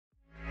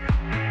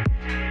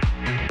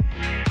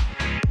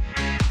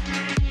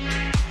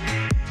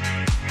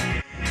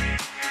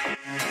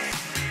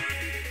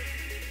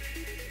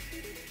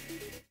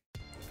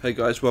Hey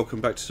guys,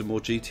 welcome back to some more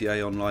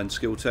GTA Online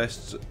skill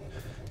tests.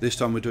 This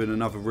time we're doing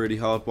another really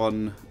hard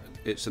one.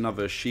 It's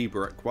another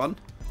Shebwreck one.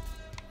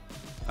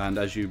 And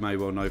as you may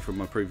well know from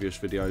my previous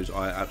videos,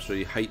 I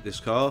absolutely hate this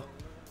car.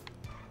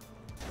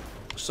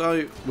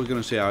 So we're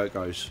going to see how it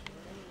goes.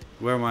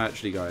 Where am I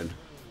actually going?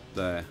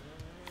 There.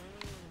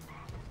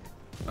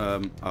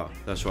 Oh,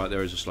 that's right,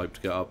 there is a slope to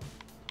get up.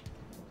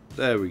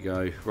 There we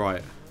go.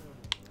 Right.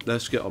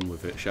 Let's get on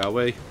with it, shall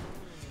we?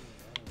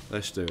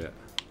 Let's do it.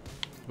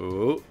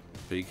 Oh.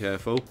 Be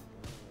careful.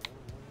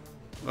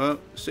 Well,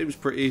 seems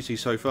pretty easy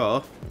so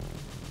far.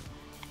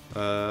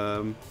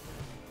 Over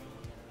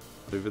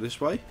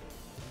this way.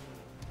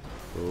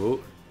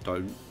 Oh,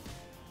 don't.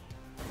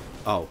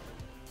 Oh.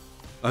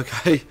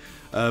 Okay.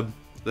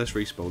 Let's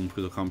respawn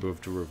because I can't be able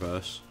to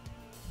reverse.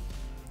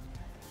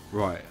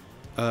 Right.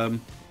 Well,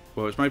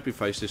 it's made me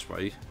face this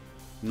way.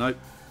 Nope.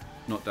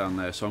 Not down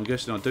there. So I'm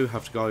guessing I do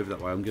have to go over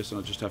that way. I'm guessing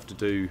I just have to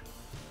do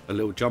a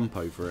little jump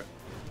over it.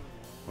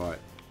 Right.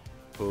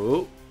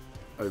 Oh.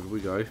 Over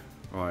we go.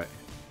 Right.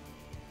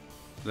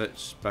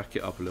 Let's back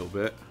it up a little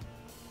bit.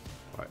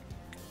 Right.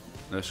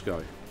 Let's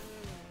go.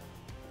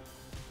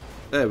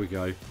 There we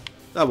go.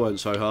 That wasn't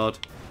so hard.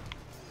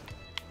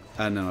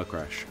 And then I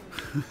crash.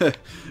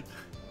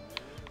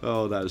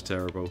 Oh, that was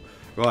terrible.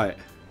 Right.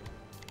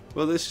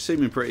 Well, this is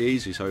seeming pretty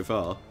easy so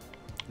far.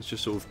 It's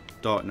just sort of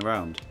darting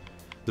around.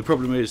 The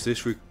problem is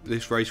this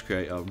race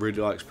creator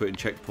really likes putting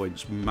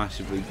checkpoints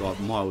massively, like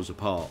miles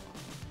apart.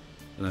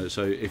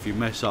 So if you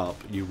mess up,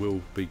 you will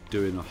be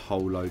doing a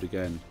whole load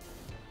again.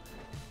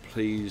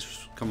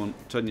 Please, come on,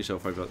 turn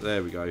yourself over.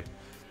 There we go.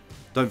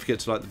 Don't forget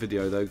to like the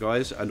video though,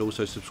 guys, and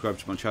also subscribe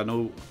to my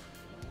channel.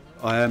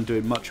 I am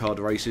doing much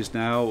harder races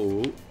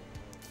now,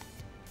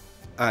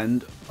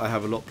 and I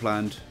have a lot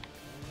planned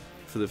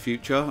for the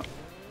future.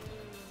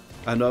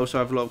 And I also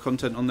have a lot of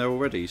content on there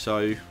already.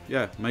 So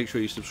yeah, make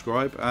sure you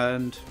subscribe,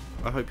 and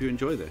I hope you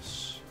enjoy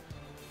this.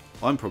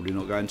 I'm probably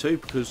not going to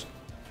because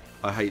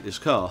I hate this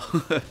car.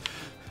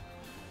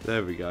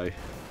 There we go.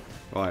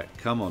 Right,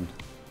 come on.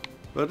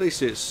 But at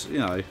least it's, you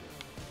know,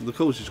 the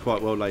course is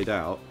quite well laid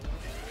out.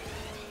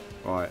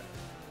 Right.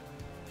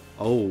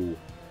 Oh,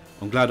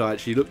 I'm glad I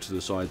actually looked to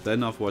the side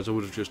then, otherwise I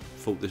would have just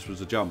thought this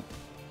was a jump.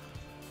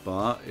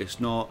 But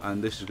it's not,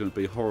 and this is going to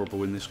be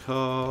horrible in this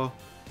car.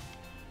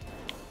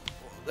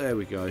 There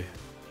we go.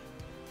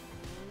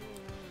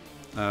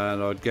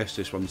 And I'd guess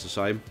this one's the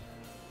same.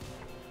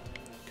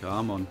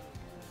 Come on.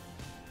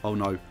 Oh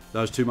no,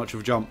 that was too much of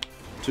a jump.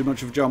 Too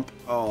much of a jump.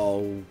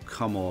 Oh,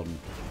 come on.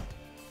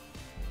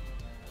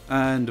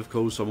 And of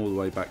course I'm all the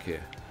way back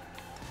here.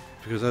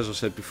 Because as I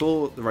said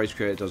before, the race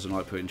creator doesn't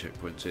like putting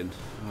checkpoints in.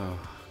 Oh,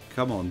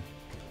 come on.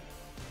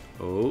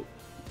 Oh,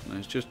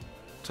 let's just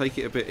take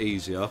it a bit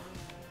easier.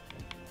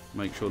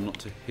 Make sure not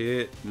to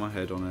hit my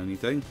head on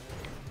anything.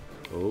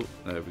 Oh,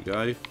 there we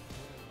go.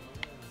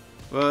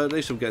 Well, at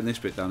least I'm getting this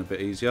bit down a bit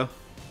easier.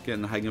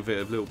 Getting the hang of it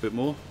a little bit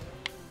more.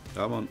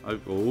 Come on.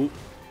 Oh,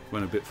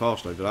 went a bit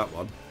fast over that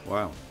one.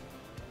 Wow.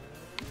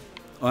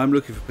 I'm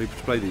looking for people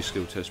to play these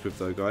skill tests with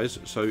though, guys.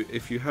 So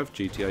if you have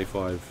GTA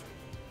 5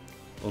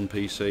 on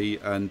PC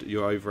and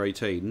you're over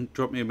 18,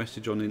 drop me a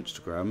message on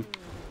Instagram.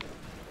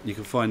 You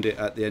can find it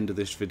at the end of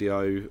this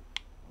video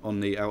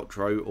on the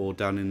outro or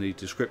down in the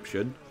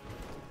description.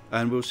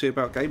 And we'll see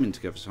about gaming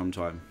together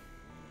sometime.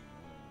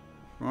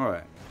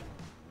 Right.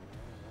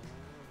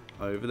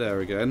 Over there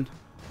again.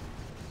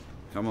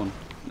 Come on.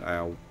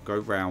 Ow. Go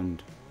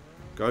round.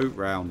 Go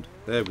round.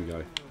 There we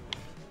go.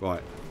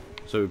 Right.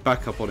 So we're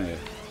back up on here.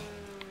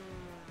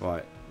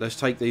 Right. Let's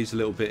take these a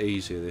little bit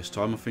easier this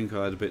time. I think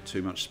I had a bit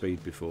too much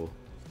speed before.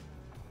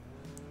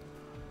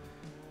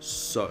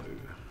 So.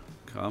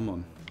 Come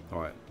on.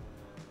 Alright.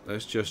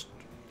 Let's just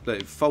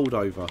let it fold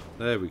over.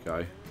 There we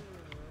go.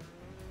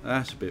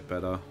 That's a bit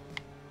better.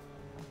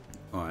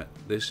 Alright.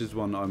 This is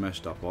one that I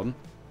messed up on.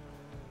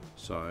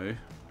 So.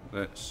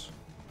 Let's.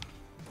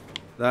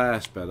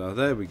 That's better.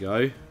 There we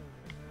go.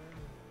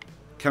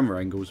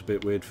 Camera angle's a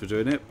bit weird for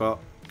doing it, but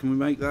can we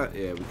make that?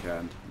 Yeah, we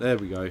can. There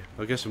we go.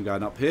 I guess I'm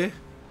going up here.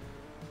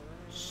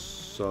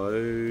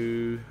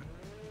 So.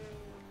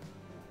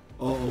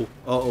 Uh-oh.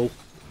 Uh-oh.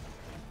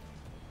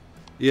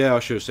 Yeah, I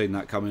should have seen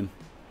that coming.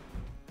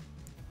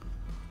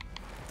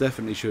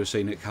 Definitely should have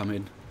seen it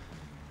coming.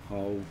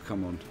 Oh,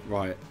 come on.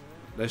 Right.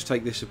 Let's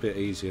take this a bit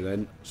easier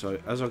then. So,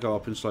 as I go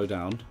up and slow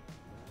down.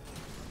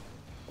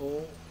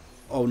 Oh.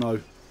 Oh, no.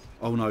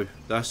 Oh, no.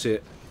 That's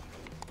it.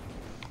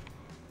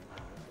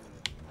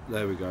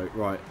 There we go.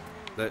 Right.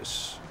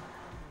 Let's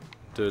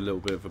do a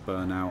little bit of a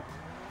burnout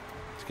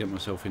to get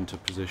myself into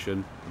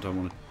position. I don't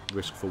want to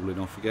risk falling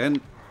off again.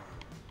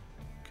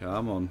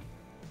 Come on.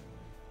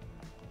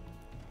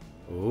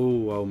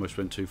 Oh, I almost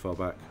went too far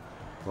back.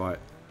 Right.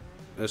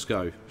 Let's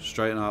go.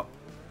 Straighten up.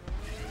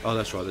 Oh,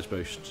 that's right. There's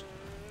boosts.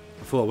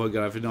 I thought I wasn't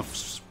going to have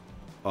enough.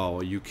 Oh,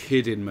 are you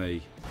kidding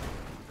me?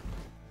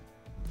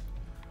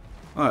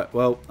 Alright,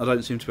 well, I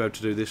don't seem to be able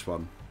to do this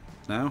one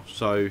now,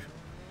 so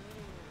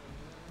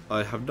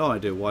I have no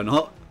idea why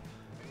not.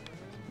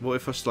 What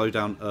if I slow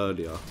down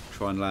earlier?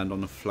 Try and land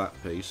on a flat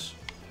piece.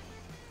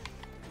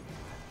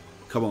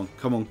 Come on,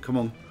 come on, come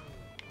on.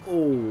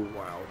 Oh,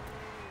 wow.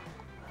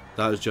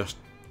 That was just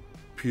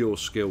pure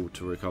skill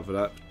to recover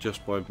that,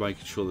 just by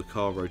making sure the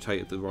car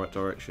rotated the right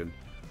direction.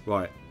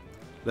 Right,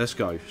 let's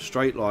go.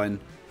 Straight line,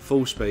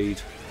 full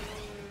speed.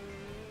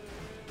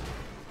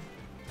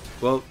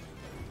 Well,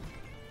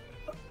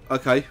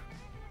 okay.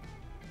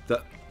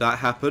 That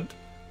happened,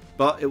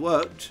 but it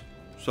worked,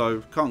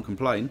 so can't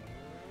complain.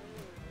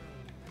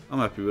 I'm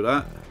happy with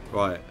that.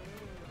 Right.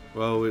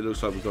 Well, it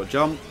looks like we've got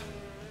jump.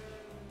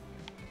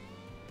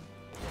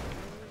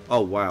 Oh,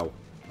 wow.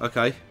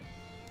 Okay.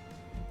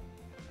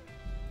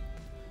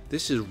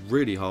 This is a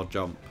really hard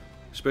jump,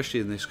 especially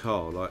in this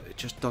car. Like, it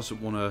just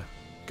doesn't want to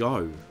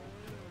go.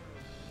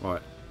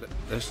 Right,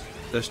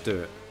 let's do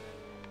it.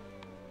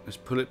 Let's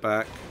pull it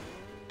back.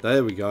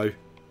 There we go.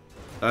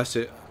 That's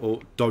it.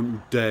 Oh, don't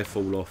you dare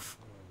fall off.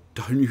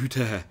 Don't you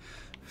dare.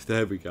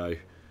 There we go.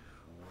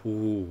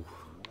 Ooh.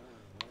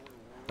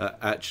 That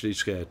actually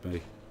scared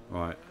me.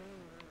 Right.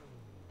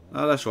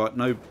 Oh, that's right.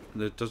 No,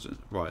 there doesn't.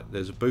 Right,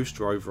 there's a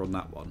booster over on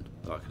that one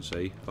that I can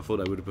see. I thought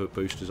they would have put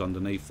boosters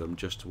underneath them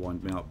just to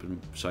wind me up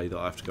and say that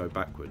I have to go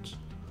backwards.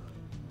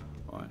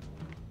 Right.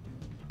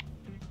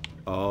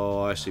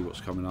 Oh, I see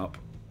what's coming up.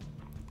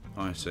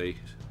 I see.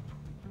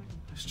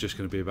 It's just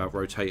going to be about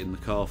rotating the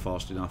car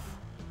fast enough.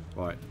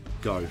 Right,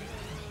 go.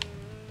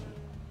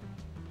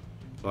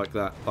 Like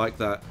that, like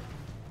that.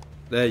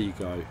 There you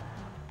go.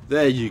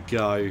 There you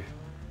go.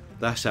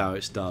 That's how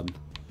it's done.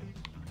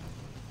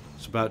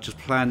 It's about just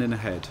planning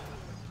ahead.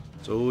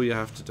 That's all you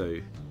have to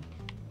do.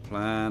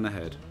 Plan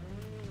ahead.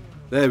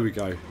 There we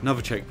go.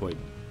 Another checkpoint.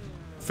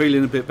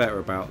 Feeling a bit better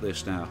about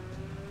this now.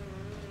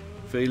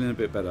 Feeling a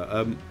bit better.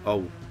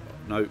 Oh,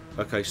 no.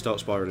 Okay, start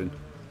spiraling.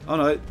 Oh,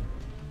 no.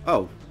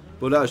 Oh,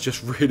 well, that was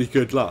just really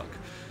good luck.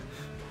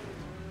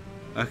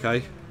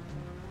 Okay.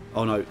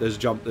 Oh, no. There's a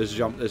jump. There's a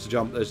jump. There's a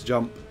jump. There's a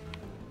jump.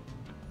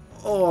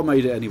 Oh, I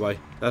made it anyway.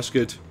 That's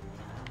good.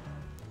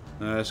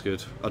 That's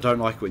good. I don't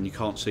like it when you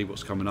can't see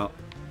what's coming up.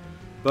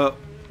 But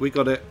we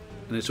got it,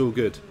 and it's all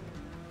good.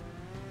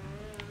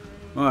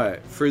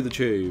 Right, through the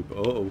tube.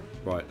 Uh-oh.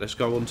 Right, let's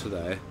go on to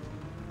there.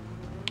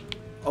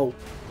 Oh,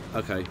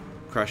 okay.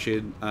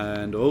 Crashing,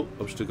 and oh,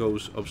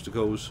 obstacles,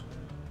 obstacles.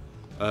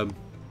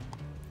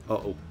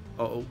 Uh-oh,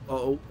 uh-oh,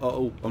 uh-oh,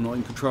 uh-oh. I'm not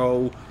in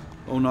control.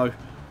 Oh no.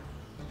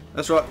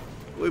 That's right.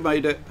 We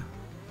made it.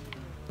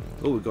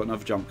 Oh, we've got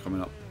another jump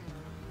coming up.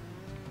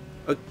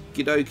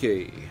 Okie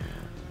dokie.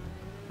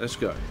 Let's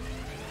go.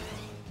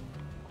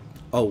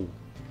 Oh,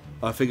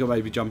 I think I may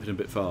be jumping a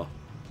bit far.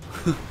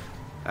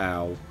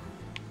 Ow.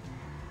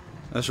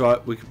 That's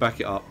right, we can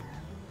back it up.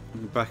 We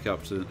can back it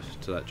up to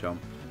that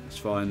jump. It's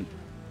fine.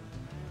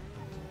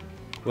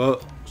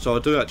 Well, so I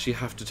do actually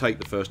have to take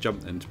the first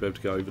jump then to be able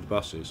to go over the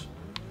buses.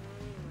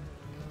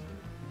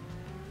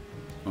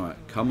 Alright,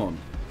 come on.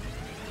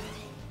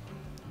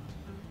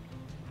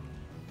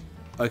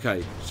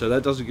 Okay, so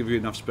that doesn't give you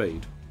enough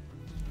speed.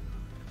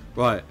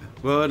 Right,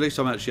 well at least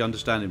I'm actually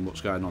understanding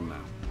what's going on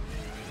now.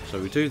 So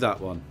we do that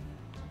one.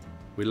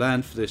 We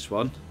land for this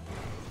one.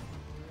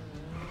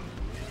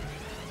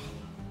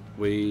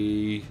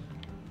 We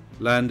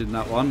land in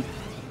that one.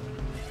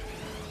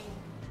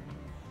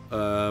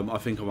 I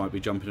think I might be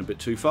jumping a bit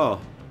too far.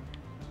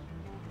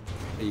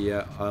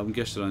 Yeah, I'm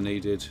guessing I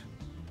needed...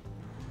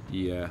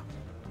 Yeah.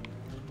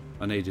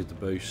 I needed the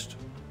boost.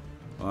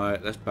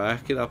 Alright, let's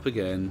back it up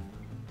again.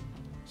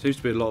 Seems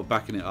to be a lot of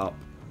backing it up.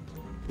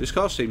 This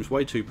car seems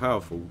way too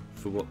powerful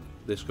for what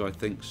this guy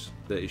thinks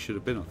that it should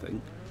have been, I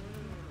think.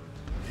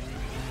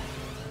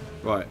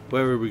 Right,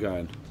 where are we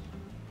going?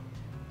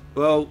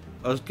 Well,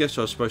 I guess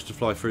I was supposed to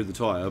fly through the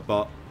tyre,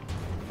 but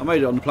I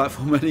made it on the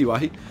platform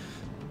anyway.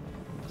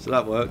 So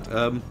that worked.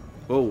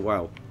 Oh,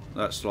 wow.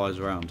 That slides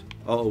around.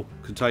 Uh-oh,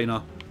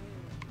 container.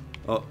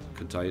 Oh,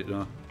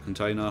 container.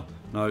 Container.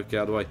 No, get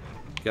out of the way.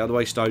 Get out of the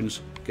way,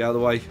 stones. Get out of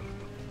the way.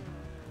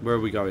 Where are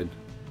we going?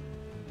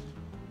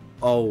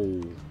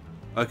 Oh,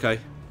 okay.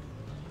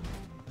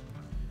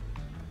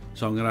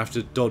 So I'm going to have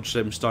to dodge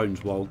them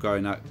stones while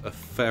going at a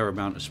fair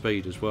amount of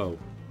speed as well.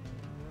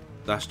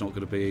 That's not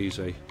going to be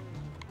easy.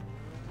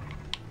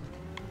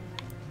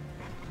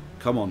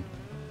 Come on.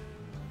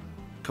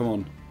 Come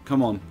on.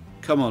 Come on.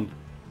 Come on.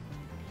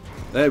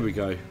 There we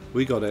go.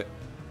 We got it.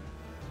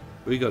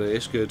 We got it.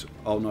 It's good.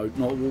 Oh no,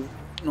 not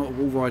a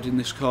wall ride in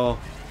this car.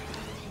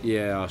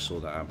 Yeah, I saw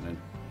that happening.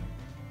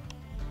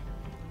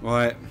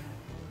 Right.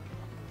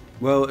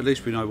 Well, at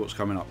least we know what's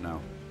coming up now.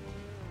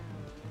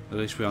 At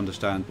least we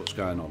understand what's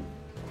going on.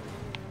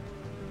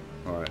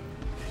 Alright.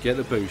 Get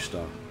the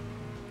booster.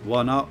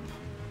 One up.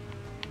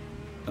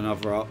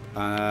 Another up.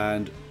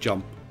 And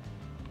jump.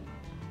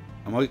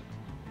 Am I...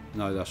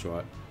 No, that's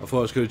right. I thought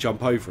I was going to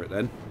jump over it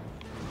then.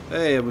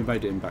 Hey, we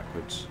made it in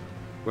backwards.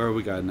 Where are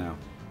we going now?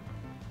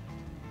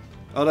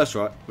 Oh, that's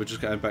right. We're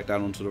just going back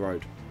down onto the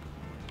road.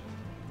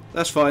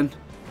 That's fine.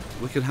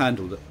 We can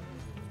handle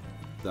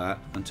that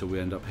until we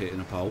end up hitting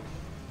a pole.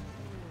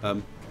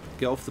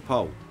 Get off the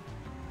pole.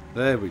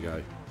 There we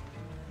go.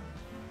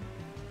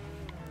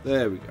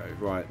 There we go.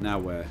 Right, now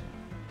where?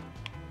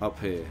 Up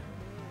here.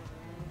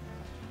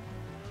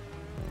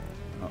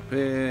 Up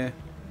here.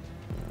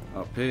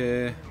 Up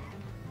here.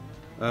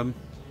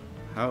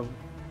 How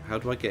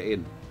do I get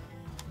in?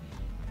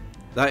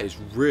 That is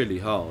really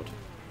hard.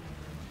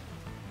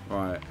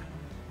 Right.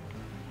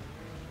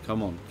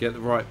 Come on, get the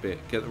right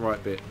bit. Get the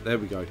right bit. There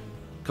we go.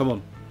 Come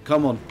on.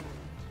 Come on.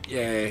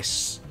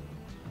 Yes.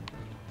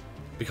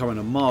 Becoming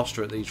a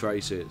master at these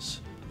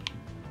races.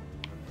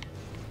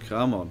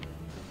 Come on.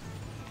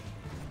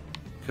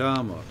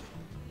 Come on.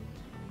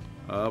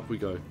 Up we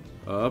go.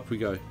 Up we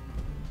go.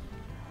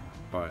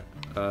 Right.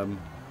 Oh.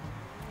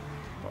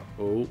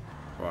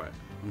 Right.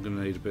 I'm going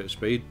to need a bit of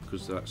speed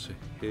because that's a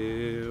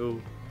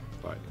hill.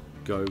 Right.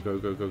 Go, go,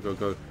 go, go, go,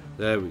 go.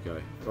 There we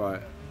go.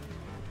 Right.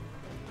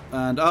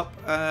 And up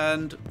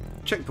and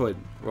checkpoint.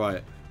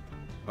 Right.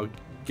 I'm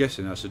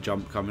guessing that's a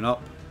jump coming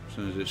up as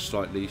soon as it's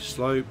slightly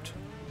sloped.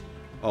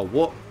 Oh,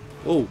 what?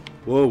 Oh,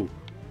 whoa.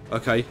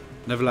 Okay.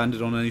 Never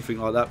landed on anything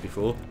like that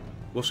before.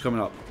 What's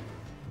coming up?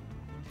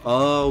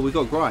 Oh, we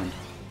got grind.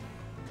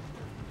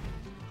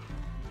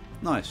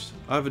 Nice.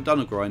 I haven't done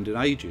a grind in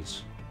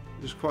ages.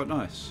 It's quite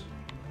nice.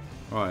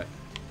 Right.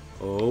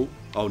 Oh.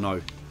 Oh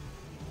no.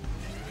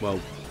 Well,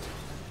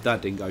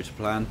 that didn't go to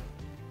plan.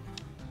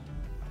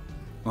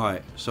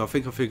 Right. So I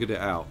think I figured it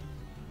out.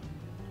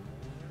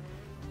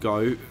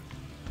 Go.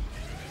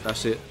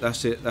 That's it.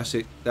 That's it. That's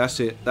it. That's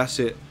it. That's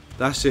it.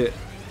 That's it.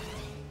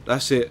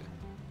 That's it.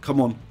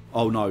 Come on.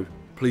 Oh no.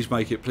 Please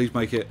make it. Please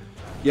make it.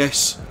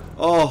 Yes.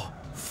 Oh,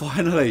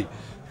 finally.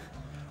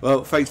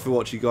 Well, thanks for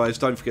watching, guys.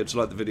 Don't forget to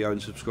like the video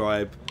and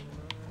subscribe.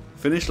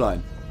 Finish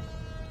line.